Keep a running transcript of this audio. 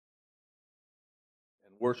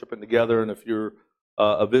worshiping together. And if you're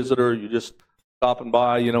a visitor, you're just stopping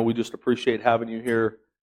by, we just appreciate having you here.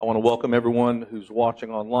 I want to welcome everyone who's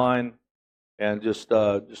watching online, and just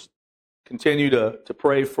continue to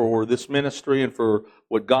pray for this ministry and for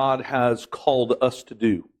what God has called us to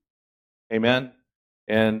do. Amen.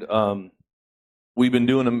 And we've been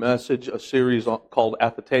doing a series called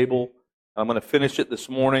At the Table. I'm going to finish it this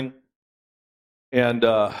morning, and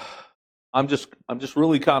I'm just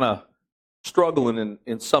really kind of struggling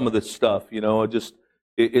in some of this stuff.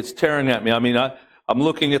 It's tearing at me. I mean, I'm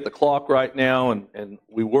looking at the clock right now, and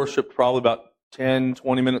we worship probably about 10,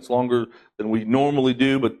 20 minutes longer than we normally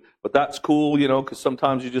do, but that's cool, because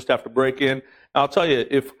sometimes you just have to break in. I'll tell you,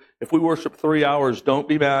 if we worship 3 hours, don't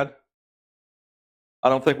be mad. I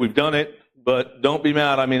don't think we've done it, but don't be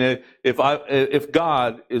mad. I mean, if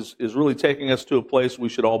God is really taking us to a place, we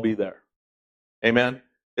should all be there. Amen.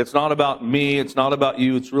 It's not about me. It's not about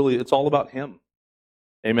you. It's all about Him.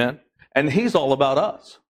 Amen. And He's all about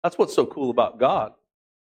us. That's what's so cool about God.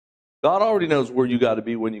 God already knows where you got to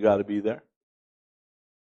be when you got to be there.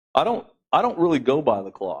 I don't really go by the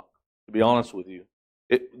clock, to be honest with you.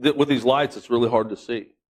 With these lights, it's really hard to see.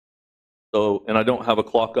 So, and I don't have a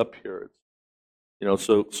clock up here.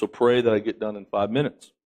 So pray that I get done in 5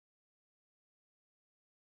 minutes.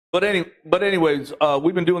 But anyways,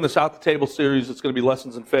 we've been doing this At the Table series. It's going to be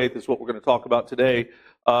Lessons in Faith. Is what we're going to talk about today.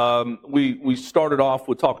 We started off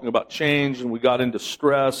with talking about change, and we got into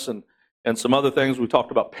stress and some other things. We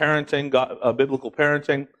talked about parenting, biblical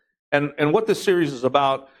parenting, and what this series is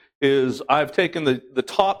about is I've taken the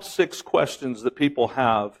top 6 questions that people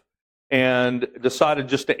have and decided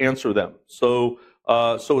just to answer them. So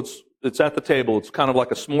it's at the table. It's kind of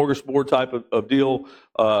like a smorgasbord type of deal.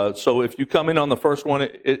 So if you come in on the first one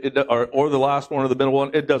or the last one or the middle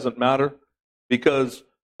one, it doesn't matter, because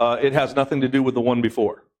it has nothing to do with the one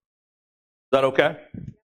before. Is that okay?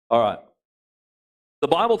 All right. The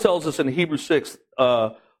Bible tells us in Hebrews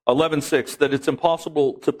 11:6 that it's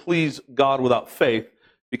impossible to please God without faith,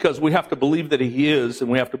 because we have to believe that He is, and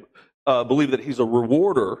we have to believe that He's a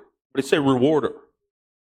rewarder. But they say rewarder.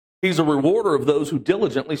 He's a rewarder of those who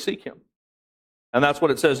diligently seek Him. And that's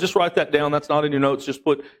what it says. Just write that down. That's not in your notes. Just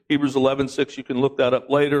put Hebrews 11:6. You can look that up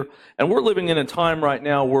later. And we're living in a time right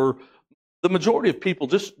now where the majority of people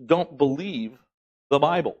just don't believe the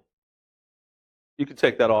Bible. You can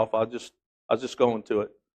take that off. I was just going to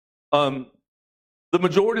it. The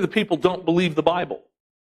majority of the people don't believe the Bible.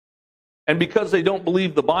 And because they don't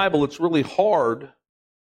believe the Bible, it's really hard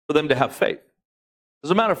for them to have faith. As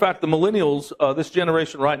a matter of fact, the millennials, this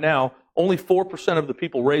generation right now, only 4% of the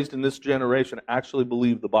people raised in this generation actually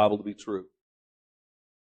believe the Bible to be true.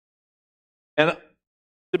 And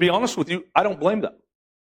to be honest with you, I don't blame them.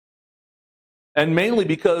 And mainly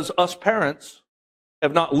because us parents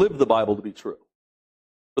have not lived the Bible to be true,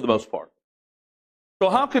 for the most part. So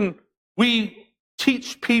how can we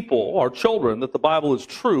teach people, our children, that the Bible is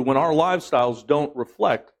true when our lifestyles don't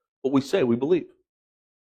reflect what we say we believe?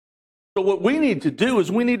 So what we need to do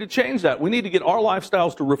is we need to change that. We need to get our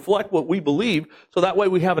lifestyles to reflect what we believe, so that way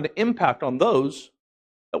we have an impact on those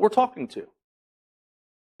that we're talking to.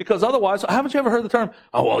 Because otherwise, haven't you ever heard the term,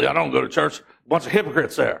 oh, well, I don't go to church, a bunch of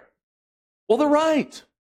hypocrites there. Well, they're right.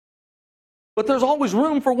 But there's always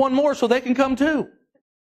room for one more so they can come too.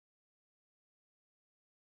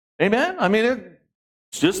 Amen? I mean,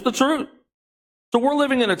 it's just the truth. So we're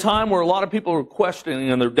living in a time where a lot of people are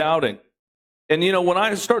questioning and they're doubting. And, when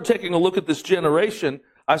I start taking a look at this generation,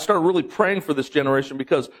 I start really praying for this generation,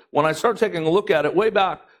 because when I start taking a look at it way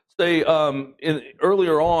back, say,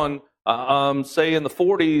 earlier on, say in the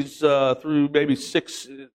 40s through maybe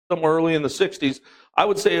somewhere early in the 60s, I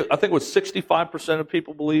think it was 65% of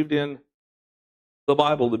people believed in the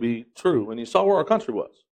Bible to be true. And you saw where our country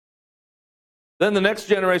was. Then the next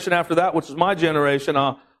generation after that, which is my generation,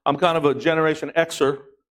 I'm kind of a Generation Xer.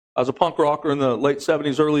 I was a punk rocker in the late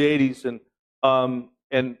 70s, early 80s,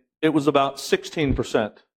 and it was about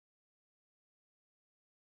 16%.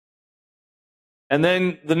 And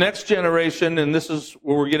then the next generation, and this is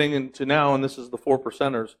where we're getting into now, and this is the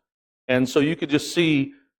 4%ers. And so you could just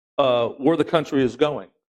see where the country is going.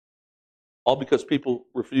 All because people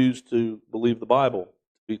refuse to believe the Bible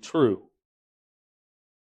to be true.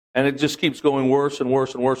 And it just keeps going worse and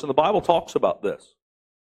worse and worse. And the Bible talks about this.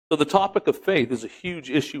 So the topic of faith is a huge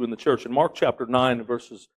issue in the church. In Mark chapter 9,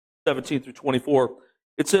 verses 17 through 24,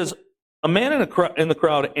 it says, a man in the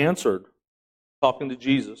crowd answered, talking to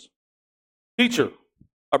Jesus, "Teacher,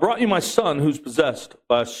 I brought you my son who's possessed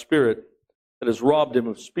by a spirit that has robbed him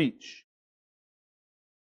of speech.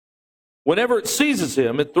 Whenever it seizes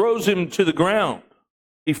him, it throws him to the ground.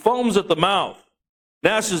 He foams at the mouth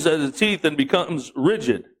gnashes at his teeth and becomes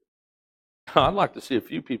rigid. I'd like to see a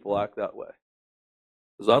few people act that way,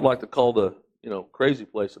 because I'd like to call the crazy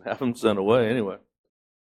place and have them sent away anyway.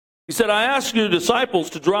 He said, I asked your disciples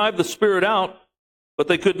to drive the spirit out, but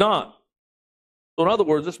they could not. So in other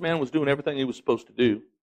words, this man was doing everything he was supposed to do.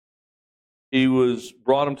 He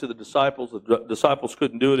brought him to the disciples. The disciples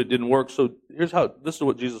couldn't do it. It didn't work. So this is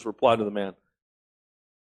what Jesus replied to the man.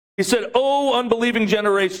 He said, "O unbelieving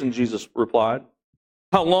generation," Jesus replied,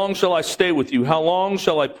 "how long shall I stay with you? How long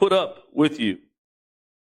shall I put up with you?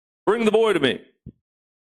 Bring the boy to me."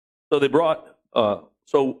 So they brought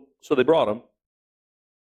him.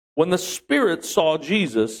 When the spirit saw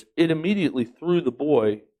Jesus, it immediately threw the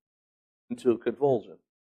boy into a convulsion.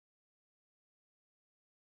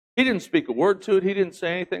 He didn't speak a word to it. He didn't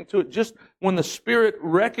say anything to it. Just when the spirit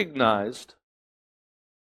recognized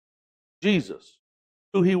Jesus,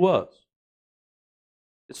 who he was,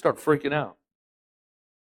 it started freaking out.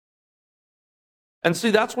 And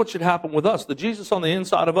see, that's what should happen with us. The Jesus on the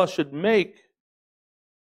inside of us should make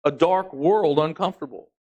a dark world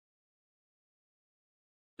uncomfortable.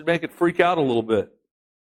 Should make it freak out a little bit.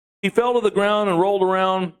 He fell to the ground and rolled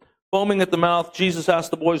around, foaming at the mouth. Jesus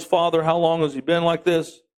asked the boy's father, "How long has he been like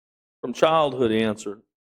this?" "From childhood," he answered.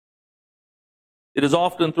 "It has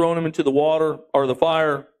often thrown him into the water or the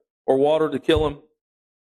fire or water to kill him.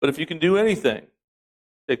 But if you can do anything,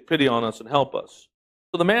 take pity on us and help us."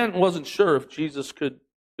 So the man wasn't sure if Jesus could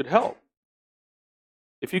help.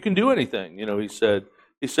 If you can do anything, he said,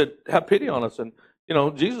 "Have pity on us." And,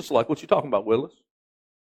 Jesus is like, "What you talking about, Willis?"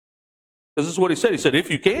 Because this is what he said. He said, "If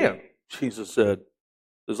you can," Jesus said.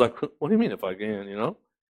 It's like, what do you mean if I can,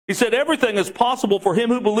 He said, "Everything is possible for him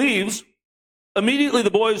who believes." Immediately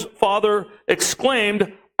the boy's father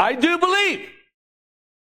exclaimed, "I do believe.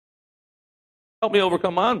 Help me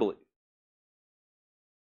overcome my unbelief."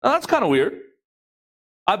 Now that's kind of weird.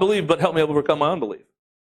 I believe, but help me overcome my unbelief.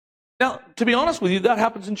 Now, to be honest with you, that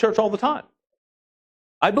happens in church all the time.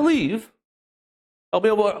 I believe, help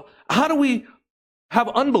me over. How do we have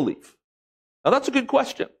unbelief? Now that's a good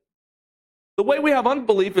question. The way we have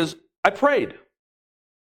unbelief is, I prayed,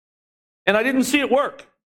 and I didn't see it work.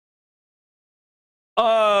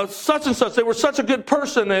 Such and such, they were such a good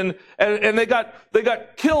person, and they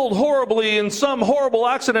got killed horribly in some horrible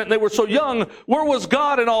accident, and they were so young. Where was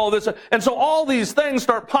God in all of this? And so all these things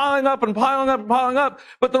start piling up and piling up and piling up.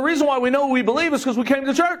 But the reason why we know we believe is because we came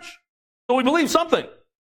to church. So we believe something.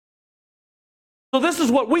 So this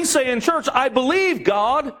is what we say in church: I believe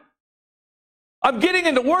God. I'm getting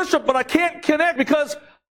into worship, but I can't connect because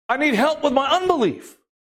I need help with my unbelief.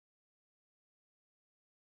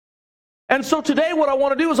 And so today what I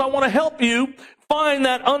want to do is I want to help you find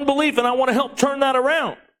that unbelief, and I want to help turn that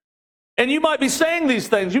around. And you might be saying these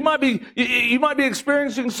things. You might be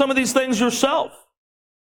experiencing some of these things yourself.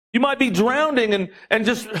 You might be drowning and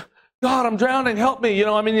just, "God, I'm drowning, help me." You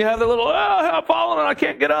have the little, "I'm falling and I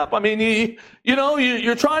can't get up."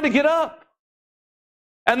 You're trying to get up.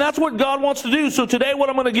 And that's what God wants to do. So today what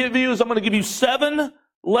I'm going to give you is I'm going to give you 7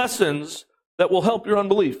 lessons that will help your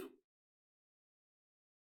unbelief.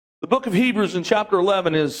 The book of Hebrews in chapter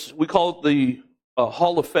 11 we call it the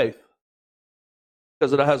Hall of Faith,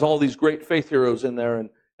 because it has all these great faith heroes in there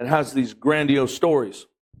and has these grandiose stories.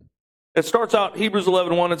 It starts out, Hebrews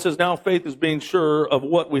 11:1, it says, "Now faith is being sure of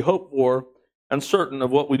what we hope for and certain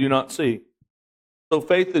of what we do not see." So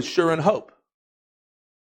faith is sure in hope.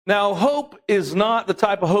 Now, hope is not the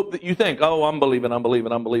type of hope that you think, "Oh, I'm believing, and I'm believing,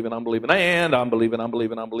 and I'm believing, and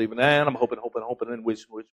I'm hoping, and wish.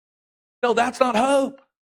 No, that's not hope.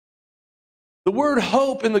 The word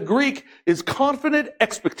hope in the Greek is confident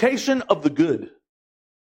expectation of the good.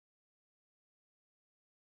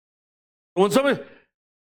 When somebody,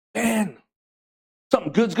 "Man,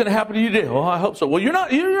 something good's going to happen to you today." "Oh, I hope so." Well, you're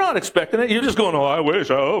not expecting it. You're just going, "Oh, I wish,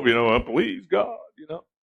 I hope, please God,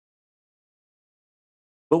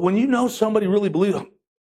 But when somebody really believes,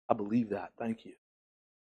 "I believe that, thank you."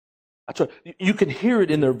 That's right. You can hear it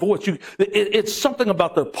in their voice. It's something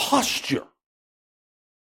about their posture.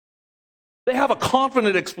 They have a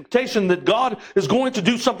confident expectation that God is going to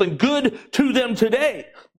do something good to them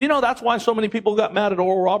today. That's why so many people got mad at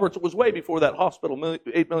Oral Roberts. It was way before that hospital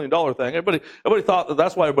 $8 million thing. Everybody thought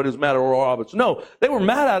that's why everybody was mad at Oral Roberts. No, they were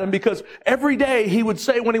mad at him because every day he would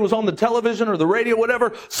say when he was on the television or the radio,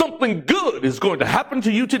 whatever, "Something good is going to happen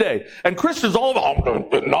to you today." And Christians all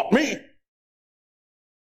about, "Not me."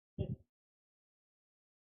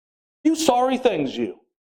 You sorry things, you.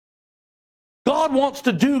 God wants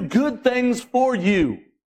to do good things for you.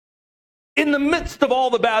 In the midst of all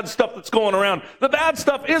the bad stuff that's going around, the bad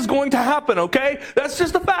stuff is going to happen, okay? That's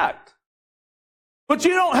just a fact. But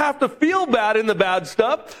you don't have to feel bad in the bad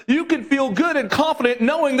stuff. You can feel good and confident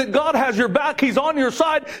knowing that God has your back. He's on your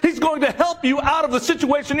side. He's going to help you out of the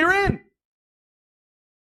situation you're in.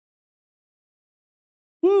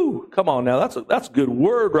 Woo, come on now. That's a good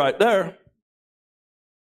word right there.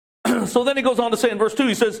 So then he goes on to say in verse 2,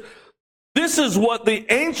 he says, this is what the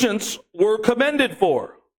ancients were commended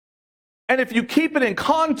for. And if you keep it in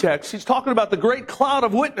context, he's talking about the great cloud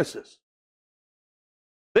of witnesses.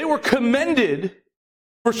 They were commended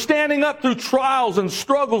for standing up through trials and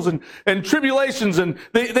struggles and tribulations, and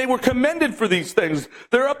they were commended for these things.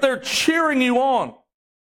 They're up there cheering you on.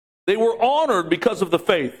 They were honored because of the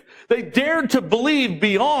faith. They dared to believe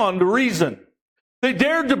beyond reason. They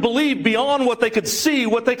dared to believe beyond what they could see,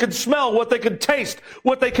 what they could smell, what they could taste,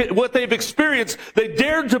 what they've experienced. They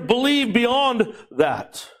dared to believe beyond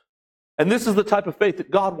that. And this is the type of faith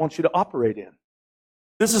that God wants you to operate in.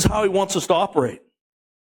 This is how he wants us to operate.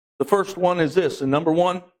 The first one is this, and number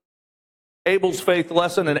one, Abel's faith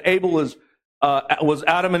lesson, and Abel was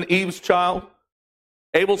Adam and Eve's child.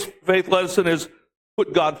 Abel's faith lesson is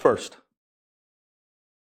put God first.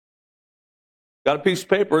 Got a piece of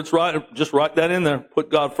paper, it's right, just write that in there,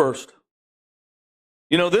 put God first.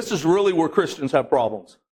 You know, this is really where Christians have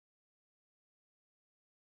problems.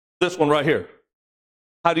 This one right here.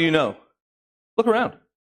 How do you know? Look around.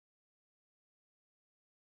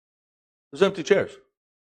 There's empty chairs.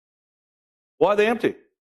 Why are they empty?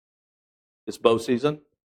 It's bow season.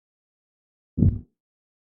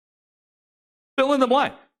 Fill in the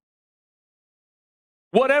blank.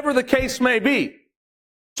 Whatever the case may be.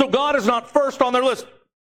 So God is not first on their list.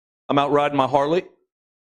 I'm out riding my Harley.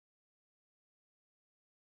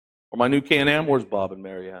 Or my new Can-Am. Where's Bob and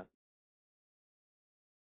Mary at?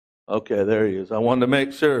 Okay, there he is. I wanted to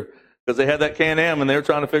make sure. Because they had that Can-Am and they were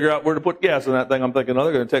trying to figure out where to put gas in that thing. I'm thinking, oh,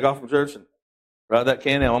 they're going to take off from church and ride that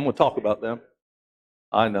Can-Am. I'm going to talk about them.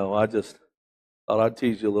 I know. I just thought I'd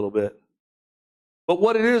tease you a little bit. But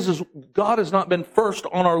what it is God has not been first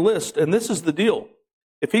on our list. And this is the deal.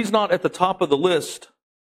 If he's not at the top of the list,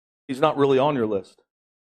 he's not really on your list.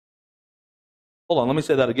 Hold on, let me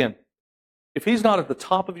say that again. If he's not at the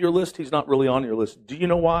top of your list, he's not really on your list. Do you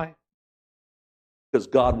know why? Because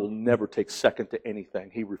God will never take second to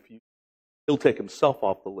anything. He refuses. He'll take himself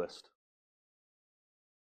off the list.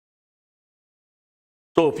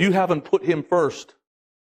 So if you haven't put him first,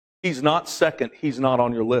 he's not second, he's not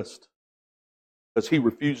on your list. Because he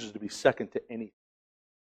refuses to be second to anything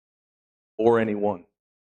or anyone.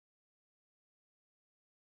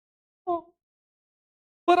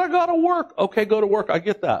 But I got to work. Okay, go to work. I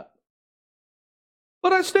get that.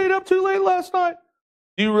 But I stayed up too late last night.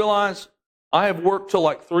 Do you realize I have worked till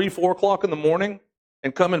like 3, 4 o'clock in the morning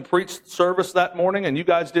and come and preach service that morning, and you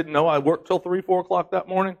guys didn't know I worked till 3, 4 o'clock that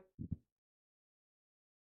morning?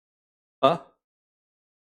 Huh?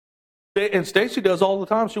 And Stacy does all the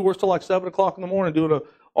time. She works till like 7 o'clock in the morning doing an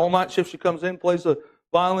all-night shift. She comes in, plays the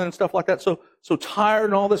violin and stuff like that. So tired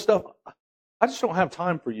and all this stuff. I just don't have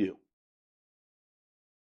time for you.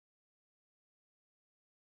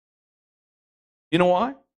 You know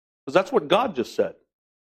why? Because that's what God just said.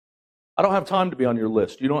 I don't have time to be on your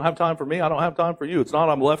list. You don't have time for me. I don't have time for you. It's not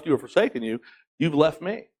I'm left you or forsaken you. You've left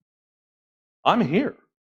me. I'm here.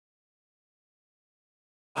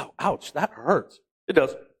 Oh, ouch, that hurts. It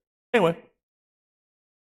does. Anyway.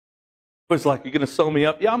 But it's like, you're going to sew me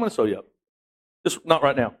up? Yeah, I'm going to sew you up. Just not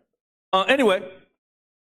right now. Anyway,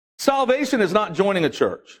 salvation is not joining a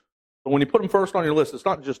church. But when you put them first on your list, it's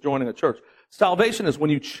not just joining a church. Salvation is when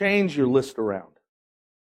you change your list around.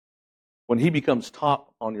 When he becomes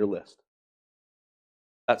top on your list.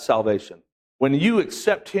 That's salvation. When you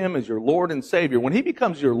accept him as your Lord and Savior, when he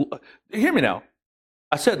becomes your... Hear me now.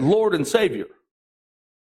 I said Lord and Savior.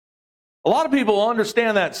 A lot of people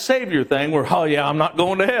understand that Savior thing where, oh yeah, I'm not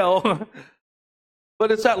going to hell.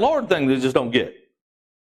 But it's that Lord thing they just don't get.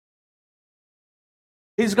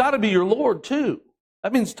 He's got to be your Lord too.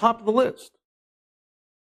 That means top of the list.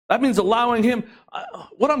 That means allowing him...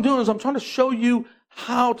 What I'm doing is I'm trying to show you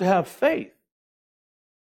how to have faith.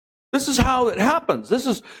 This is how it happens. This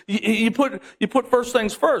is you put first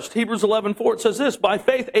things first. Hebrews 11:4, it says this: by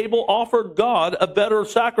faith Abel offered God a better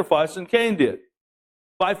sacrifice than Cain did.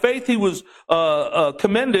 By faith he was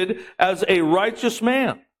commended as a righteous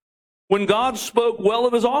man when God spoke well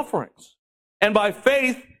of his offerings. And by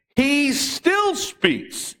faith he still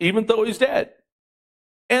speaks, even though he's dead.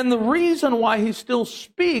 And the reason why he still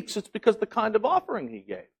speaks is because the kind of offering he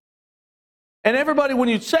gave. And everybody, when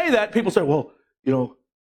you say that, people say, well, you know,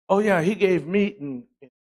 oh yeah, he gave meat and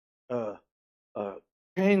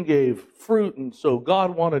Cain gave fruit, and so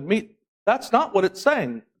God wanted meat. That's not what it's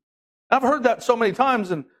saying. I've heard that so many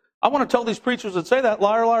times, and I want to tell these preachers that say that,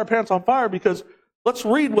 liar, liar, pants on fire, because let's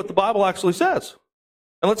read what the Bible actually says.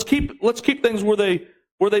 And let's keep things where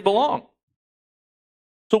they belong.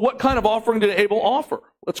 So what kind of offering did Abel offer?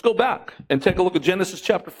 Let's go back and take a look at Genesis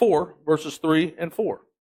chapter 4, verses 3 and 4.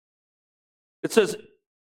 It says,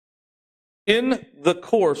 in the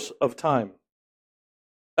course of time.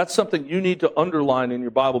 That's something you need to underline in your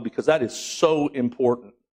Bible because that is so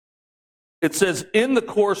important. It says, in the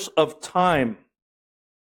course of time,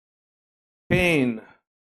 Cain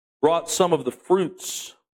brought some of the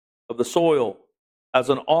fruits of the soil as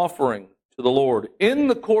an offering to the Lord. In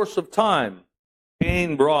the course of time,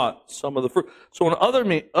 Cain brought some of the fruit. So in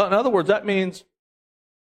other words, that means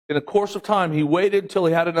in the course of time, he waited till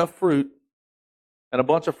he had enough fruit and a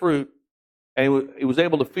bunch of fruit, and he was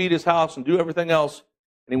able to feed his house and do everything else.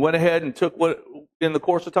 And he went ahead and took what in the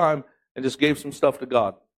course of time and just gave some stuff to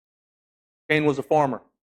God. Cain was a farmer.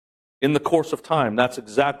 In the course of time, that's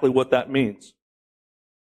exactly what that means.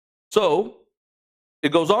 So it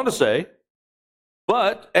goes on to say,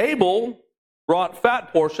 but Abel brought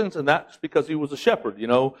fat portions, and that's because he was a shepherd. You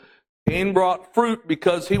know, Cain brought fruit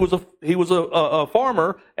because he was a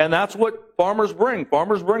farmer, and that's what farmers bring.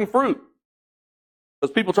 Farmers bring fruit.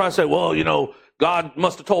 Because people try to say, well, you know, God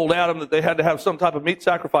must have told Adam that they had to have some type of meat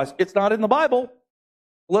sacrifice. It's not in the Bible.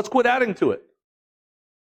 Let's quit adding to it.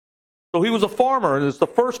 So he was a farmer, and it's the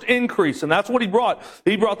first increase, and that's what he brought.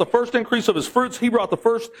 He brought the first increase of his fruits. He brought the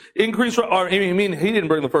first increase, or I mean, he didn't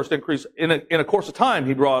bring the first increase. In a course of time,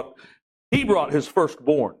 he brought his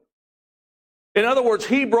firstborn. In other words,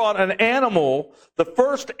 he brought an animal, the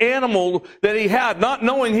first animal that he had, not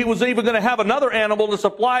knowing he was even going to have another animal to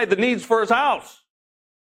supply the needs for his house.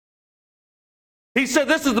 He said,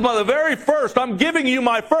 this is the very first. I'm giving you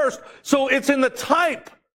my first. So it's in the type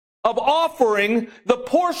of offering. The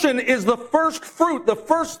portion is the first fruit, the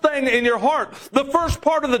first thing in your heart, the first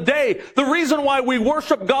part of the day. The reason why we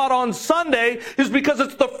worship God on Sunday is because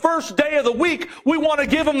it's the first day of the week. We want to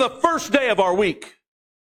give him the first day of our week.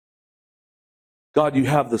 God, you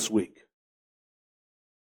have this week.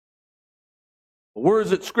 Where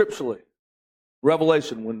is it scripturally?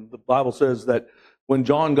 Revelation, when the Bible says that when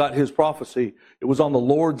John got his prophecy, it was on the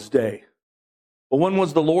Lord's day. Well, when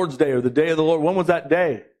was the Lord's day or the day of the Lord? When was that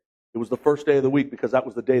day? It was the first day of the week because that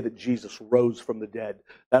was the day that Jesus rose from the dead.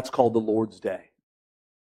 That's called the Lord's day.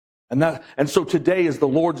 And so today is the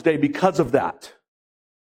Lord's day because of that.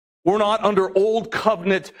 We're not under old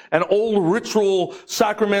covenant and old ritual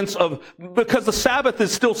sacraments because the Sabbath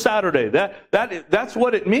is still Saturday. That's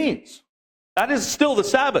what it means. That is still the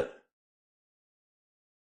Sabbath.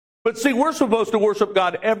 But see, we're supposed to worship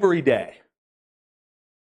God every day.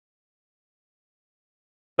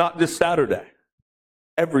 Not just Saturday.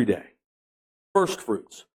 Every day. First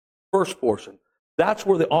fruits. First portion. That's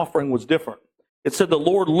where the offering was different. It said the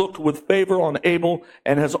Lord looked with favor on Abel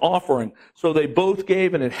and his offering. So they both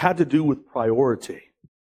gave, and it had to do with priority.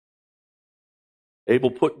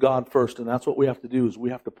 Abel put God first, and that's what we have to do, is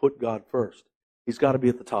we have to put God first. He's got to be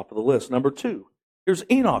at the top of the list. Number 2, here's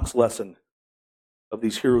Enoch's lesson of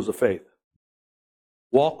these heroes of faith.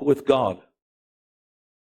 Walk with God.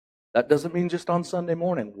 That doesn't mean just on Sunday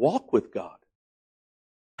morning. Walk with God.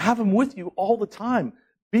 Have him with you all the time.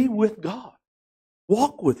 Be with God.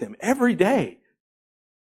 Walk with him every day.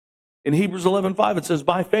 In Hebrews 11:5 it says,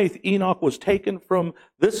 by faith Enoch was taken from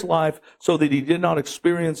this life so that he did not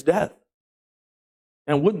experience death.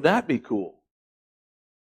 And wouldn't that be cool?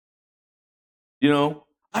 You know,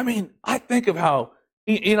 I mean, I think of how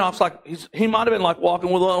Enoch's like, he might have been like walking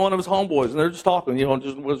with one of his homeboys, and they're just talking, you know, and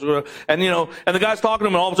the guy's talking to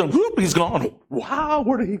him, and all of a sudden, whoop, he's gone. Wow,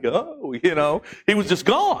 where did he go? You know, he was just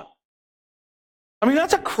gone. I mean,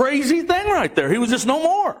 that's a crazy thing right there. He was just no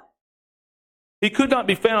more. He could not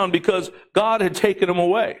be found because God had taken him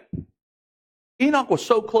away. Enoch was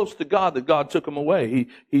so close to God that God took him away.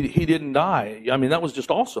 He didn't die. I mean, that was just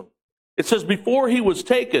awesome. It says, before he was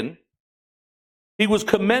taken, he was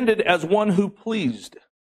commended as one who pleased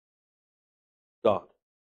God.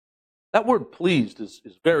 That word pleased is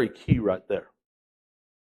very key right there.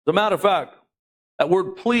 As a matter of fact, that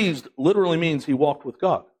word pleased literally means he walked with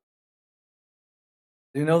God.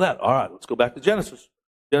 Do you know that? All right, let's go back to Genesis.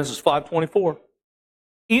 Genesis 5:24.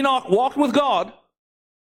 Enoch walked with God,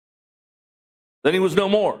 then he was no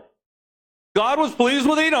more. God was pleased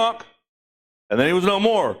with Enoch, and then he was no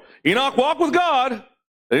more. Enoch walked with God,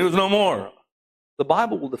 then he was no more. The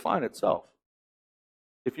Bible will define itself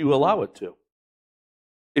if you allow it to.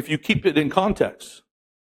 If you keep it in context.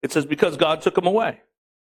 It says because God took him away.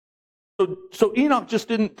 So Enoch just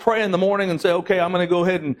didn't pray in the morning and say, okay, I'm going to go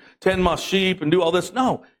ahead and tend my sheep and do all this.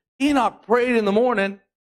 No, Enoch prayed in the morning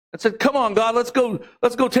and said, come on, God, let's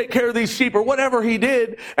go take care of these sheep, or whatever he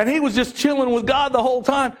did, and he was just chilling with God the whole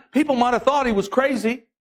time, people might have thought he was crazy.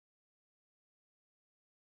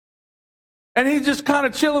 And he's just kind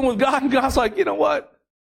of chilling with God, and God's like, you know what?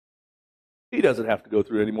 He doesn't have to go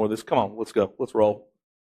through any more of this. Come on, let's go. Let's roll.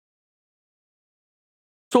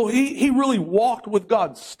 So he really walked with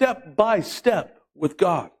God, step by step with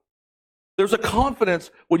God. There's a confidence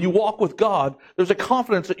when you walk with God. There's a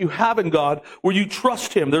confidence that you have in God where you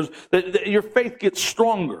trust him. Your faith gets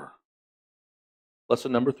stronger.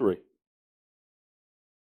 Lesson number 3.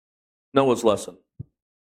 Noah's lesson.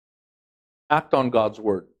 Act on God's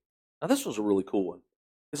word. Now this was a really cool one.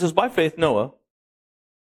 It says, by faith Noah,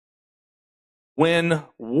 when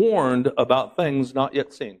warned about things not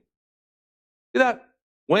yet seen. See that?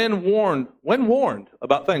 When warned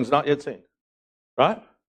about things not yet seen. Right?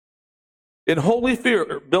 In holy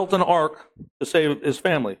fear, built an ark to save his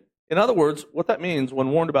family. In other words, what that means, when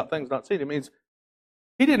warned about things not seen, it means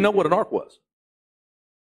he didn't know what an ark was.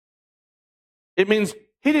 It means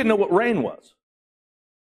he didn't know what rain was.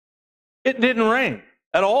 It didn't rain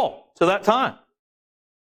at all to that time.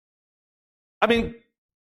 I mean,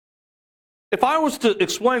 if I was to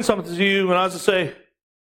explain something to you and I was to say,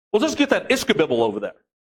 well, just get that Ishkabibble over there.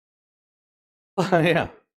 Yeah.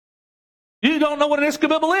 You don't know what an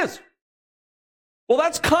Ishkabibble is. Well,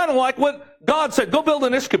 that's kind of like what God said, go build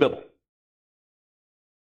an Ishkabibble.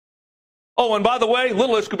 Oh, and by the way,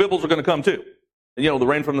 little Ishkabibbles are going to come too. And, the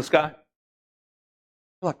rain from the sky.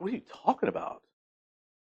 You're like, what are you talking about?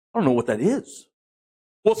 I don't know what that is.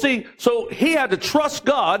 Well, see, so he had to trust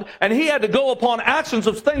God, and he had to go upon actions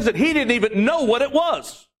of things that he didn't even know what it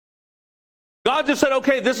was. God just said,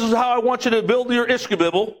 okay, this is how I want you to build your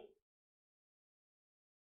Ishkabibble.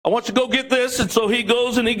 I want you to go get this, and so he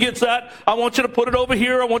goes and he gets that. I want you to put it over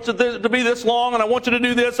here. I want you to be this long, and I want you to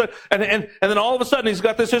do this. And then all of a sudden, he's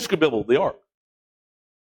got this Ishkabibble, the ark.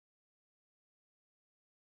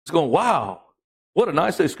 He's going, wow, what a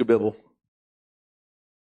nice Ishkabibble.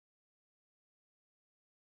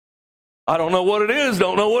 I don't know what it is,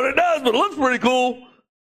 don't know what it does, but it looks pretty cool.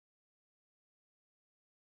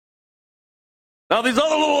 Now, these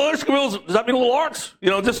other little Ishkabibbles, does that mean little arks?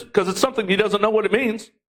 Just because it's something he doesn't know what it means.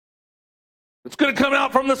 It's going to come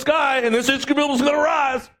out from the sky, and this Ishkabibble is going to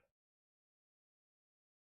rise.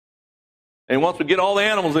 And he wants to get all the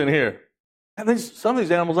animals in here. And some of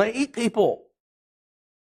these animals, they eat people.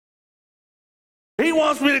 He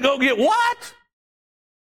wants me to go get what?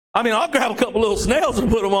 I mean, I'll grab a couple little snails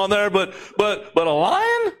and put them on there, but a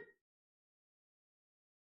lion?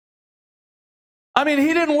 I mean,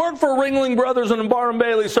 he didn't work for Ringling Brothers and Barnum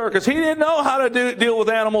Bailey Circus. He didn't know how to deal with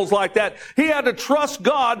animals like that. He had to trust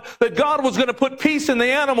God that God was going to put peace in the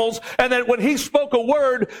animals, and that when he spoke a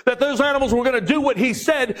word, that those animals were going to do what he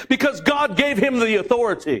said because God gave him the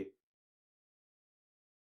authority.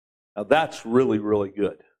 Now that's really, really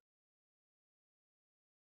good.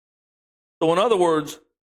 So in other words,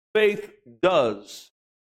 faith does.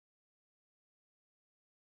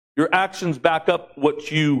 Your actions back up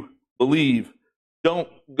what you believe. Don't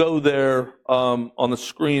go there on the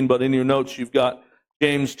screen, but in your notes you've got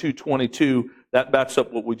James 2:22. That backs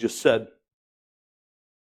up what we just said.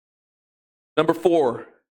 Number 4,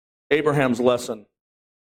 Abraham's lesson.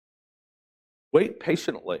 Wait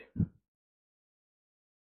patiently.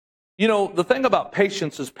 The thing about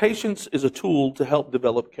patience is a tool to help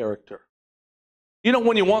develop character.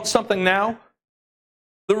 When you want something now,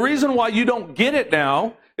 the reason why you don't get it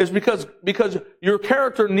now is because your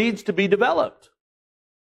character needs to be developed.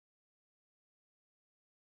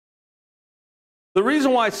 The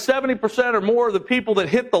reason why 70% or more of the people that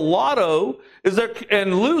hit the lotto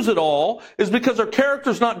and lose it all is because their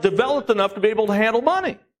character's not developed enough to be able to handle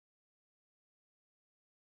money.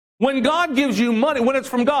 When God gives you money, when it's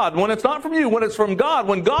from God, when it's not from you, when it's from God,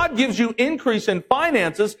 when God gives you increase in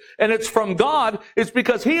finances and it's from God, it's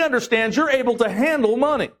because he understands you're able to handle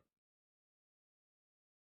money.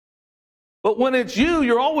 But when it's you,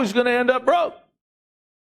 you're always going to end up broke.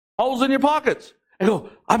 Holes in your pockets. And go,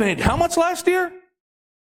 I made how much last year?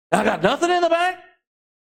 I got nothing in the bank?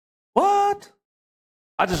 What?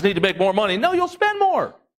 I just need to make more money. No, you'll spend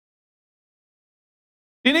more.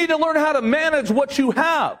 You need to learn how to manage what you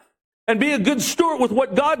have and be a good steward with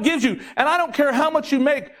what God gives you. And I don't care how much you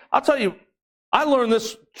make. I'll tell you, I learned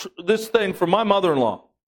this thing from my mother-in-law.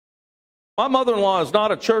 My mother-in-law is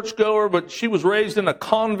not a churchgoer, but she was raised in a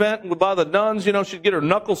convent by the nuns. She'd get her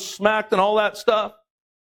knuckles smacked and all that stuff.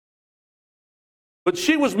 But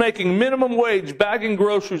she was making minimum wage bagging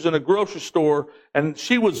groceries in a grocery store, and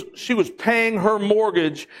she was paying her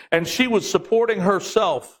mortgage, and she was supporting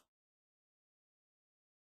herself.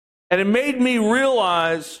 And it made me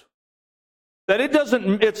realize that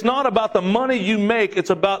it's not about the money you make, it's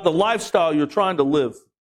about the lifestyle you're trying to live.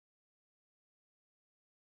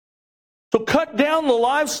 So cut down the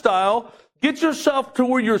lifestyle, get yourself to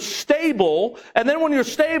where you're stable, and then when you're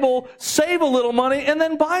stable, save a little money and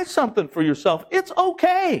then buy something for yourself. It's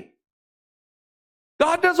okay.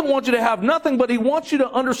 God doesn't want you to have nothing, but He wants you to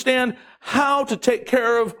understand how to take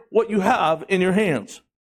care of what you have in your hands.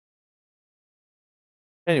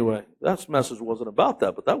 Anyway, that message wasn't about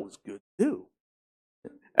that, but that was good too.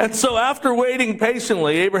 And so after waiting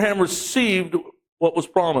patiently, Abraham received what was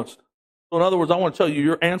promised. So in other words, I want to tell you,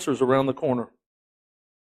 your answer's around the corner.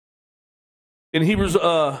 In Hebrews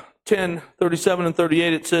 10, 37 and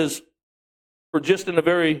 38, it says, for just in a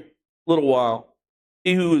very little while,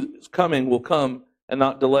 He who is coming will come and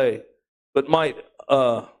not delay, but my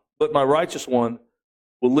righteous one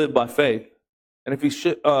will live by faith. And if he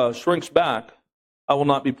shrinks back, I will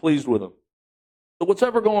not be pleased with him. So what's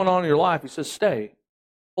ever going on in your life, He says, stay,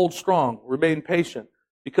 hold strong, remain patient,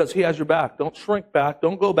 because He has your back. Don't shrink back,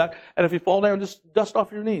 don't go back. And if you fall down, just dust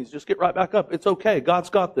off your knees. Just get right back up. It's okay. God's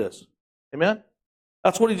got this. Amen?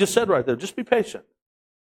 That's what He just said right there. Just be patient.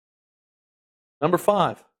 Number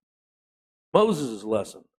 5, Moses'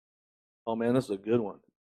 lesson. Oh man, this is a good one.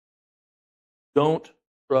 Don't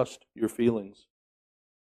trust your feelings.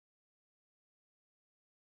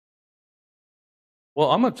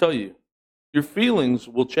 Well, I'm going to tell you, your feelings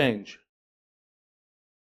will change.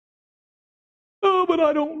 Oh, but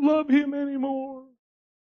I don't love him anymore.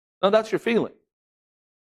 No, that's your feeling.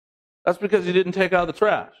 That's because you didn't take out the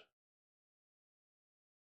trash.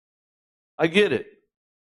 I get it,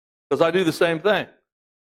 because I do the same thing.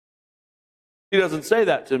 He doesn't say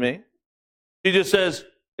that to me. He just says,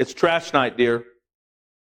 it's trash night, dear.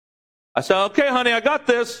 I say, okay, honey, I got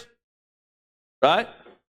this. Right?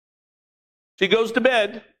 She goes to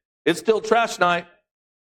bed. It's still trash night.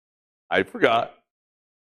 I forgot.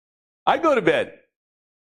 I go to bed.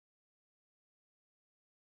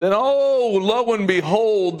 Then, oh, lo and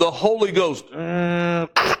behold, the Holy Ghost. It's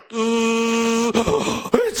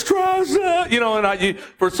trash night.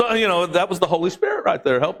 That was the Holy Spirit right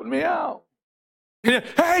there helping me out.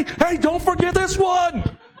 Hey, don't forget this one.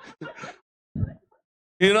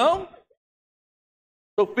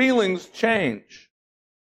 So feelings change.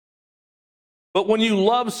 But when you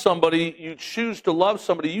love somebody, you choose to love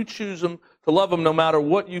somebody, you choose to love them no matter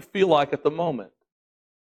what you feel like at the moment.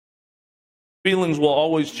 Feelings will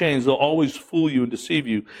always change. They'll always fool you and deceive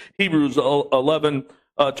you. Hebrews 11,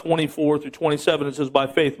 24 through 27, it says, by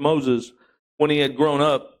faith Moses, when he had grown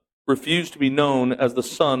up, refused to be known as the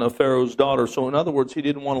son of Pharaoh's daughter. So in other words, he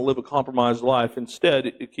didn't want to live a compromised life. Instead,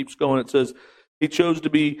 it keeps going. It says, he chose to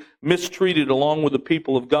be mistreated along with the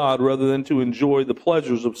people of God rather than to enjoy the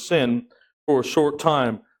pleasures of sin for a short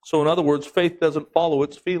time. So in other words, faith doesn't follow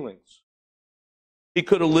its feelings. He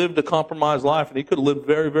could have lived a compromised life, and he could have lived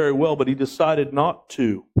very, very well, but he decided not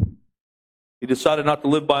to. He decided not to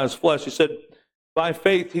live by his flesh. He said, by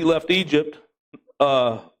faith he left Egypt,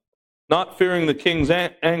 not fearing the king's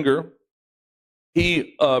anger.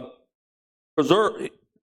 He persevered.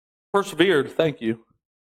 Thank you.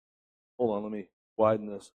 Hold on, let me widen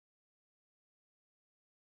this.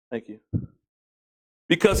 Thank you.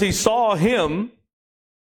 Because he saw him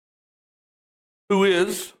who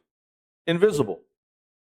is invisible.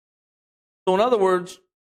 So in other words,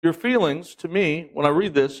 your feelings, to me, when I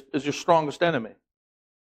read this, is your strongest enemy.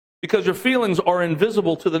 Because your feelings are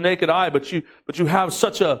invisible to the naked eye, but you have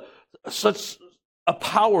such a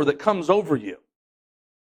power that comes over you.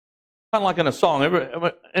 Kind of like in a song.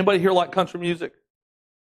 Anybody here like country music?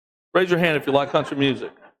 Raise your hand if you like country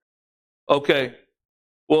music. Okay.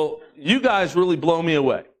 Well, you guys really blow me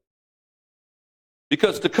away.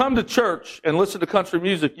 Because to come to church and listen to country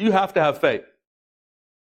music, you have to have faith.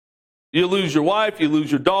 You lose your wife, you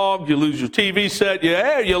lose your dog, you lose your TV set,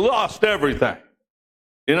 you lost everything.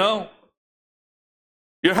 You're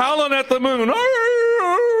howling at the moon.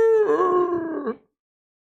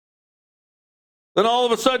 Then all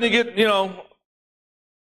of a sudden you get,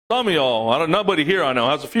 some of y'all, nobody here I know,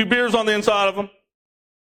 has a few beers on the inside of them.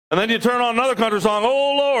 And then you turn on another country song,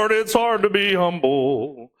 oh Lord, it's hard to be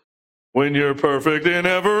humble when you're perfect in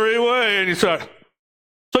every way. And you start,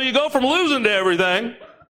 so you go from losing to everything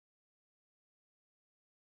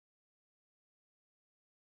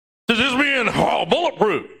to just being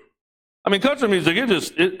bulletproof. I mean, country music,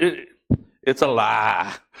 it's a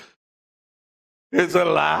lie. It's a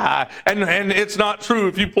lie. And it's not true.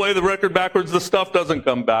 If you play the record backwards, the stuff doesn't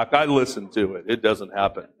come back. I listen to it. It doesn't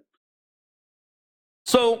happen.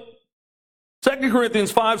 So, 2 2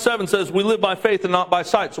 Corinthians 5:7 says we live by faith and not by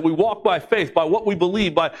sight. So we walk by faith, by what we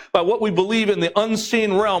believe, by what we believe in the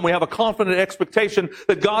unseen realm. We have a confident expectation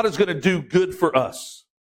that God is going to do good for us.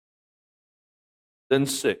 Then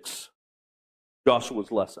 6,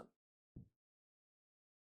 Joshua's lesson.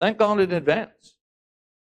 Thank God in advance.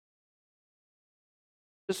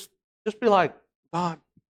 Just be like, God,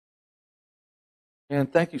 man,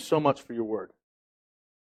 thank you so much for your word.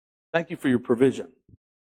 Thank you for your provision.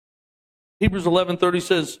 Hebrews 11:30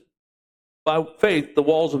 says, by faith the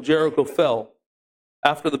walls of Jericho fell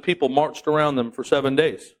after the people marched around them for 7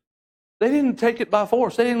 days. They didn't take it by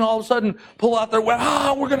force. They didn't all of a sudden pull out their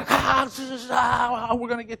weapon. We're going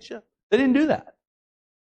to get you. They didn't do that.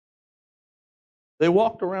 They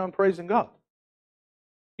walked around praising God.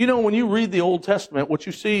 You know, when you read the Old Testament, what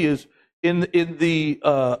you see is in the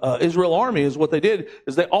Israel army is what they did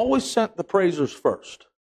is they always sent the praisers first.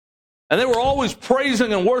 And they were always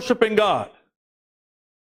praising and worshiping God.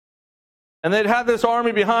 And they'd have this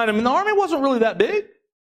army behind them. And the army wasn't really that big.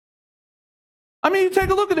 I mean, you take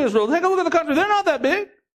a look at Israel. Take a look at the country. They're not that big.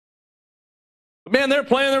 But man, they're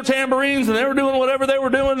playing their tambourines and they were doing whatever they were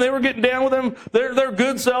doing. They were getting down with them. Their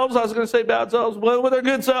good selves. I was going to say bad selves, but with their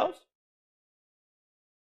good selves.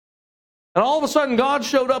 And all of a sudden, God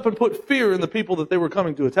showed up and put fear in the people that they were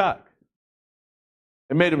coming to attack.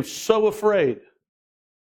 It made them so afraid.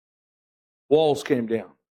 Walls came down.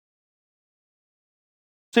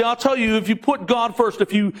 See, I'll tell you, if you put God first,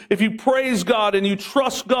 if you praise God and you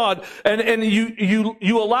trust God and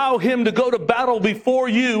you allow Him to go to battle before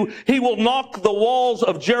you, He will knock the walls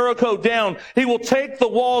of Jericho down. He will take the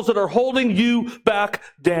walls that are holding you back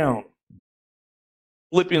down.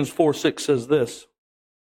 Philippians 4:6 says this,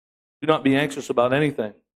 do not be anxious about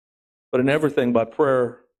anything, but in everything by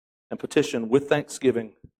prayer and petition with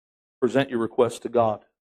thanksgiving, present your requests to God.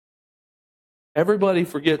 Everybody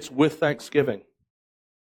forgets with thanksgiving.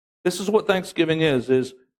 This is what thanksgiving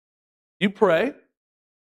is you pray,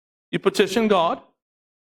 you petition God,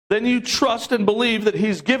 then you trust and believe that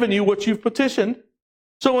He's given you what you've petitioned.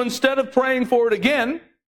 So instead of praying for it again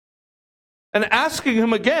and asking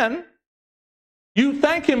Him again, you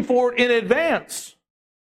thank Him for it in advance,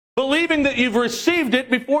 believing that you've received it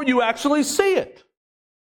before you actually see it.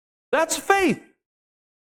 That's faith.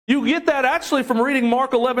 You get that actually from reading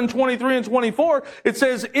Mark 11:23 and 24. It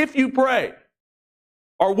says, if you pray,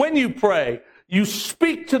 or when you pray, you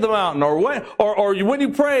speak to the mountain, or when you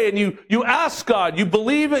pray and you ask God, you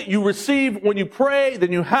believe it, you receive. When you pray,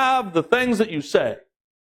 then you have the things that you say.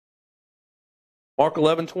 Mark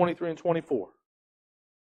 11:23 and 24.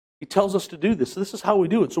 He tells us to do this. This is how we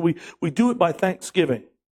do it. So we do it by thanksgiving.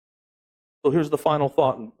 So here's the final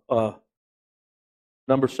thought, point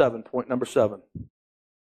number 7.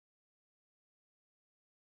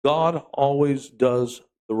 God always does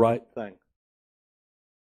the right thing.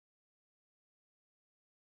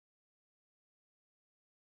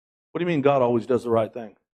 What do you mean God always does the right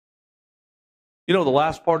thing? You know, the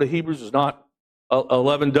last part of Hebrews is not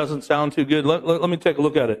 11, doesn't sound too good. Let me take a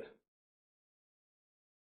look at it.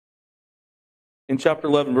 In chapter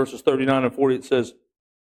 11, verses 39 and 40, it says,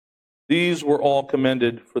 these were all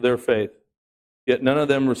commended for their faith, yet none of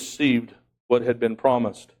them received what had been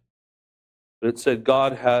promised. But it said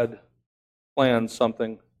God had planned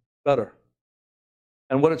something better.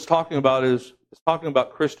 And what it's talking about is, it's talking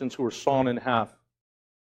about Christians who were sawn in half.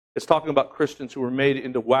 It's talking about Christians who were made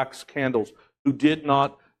into wax candles, who did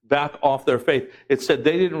not back off their faith. It said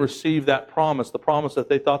they didn't receive that promise, the promise that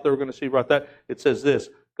they thought they were going to receive right there. It says this,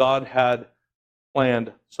 God had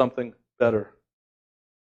planned something better.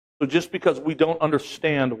 So just because we don't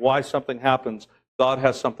understand why something happens, God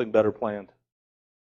has something better planned.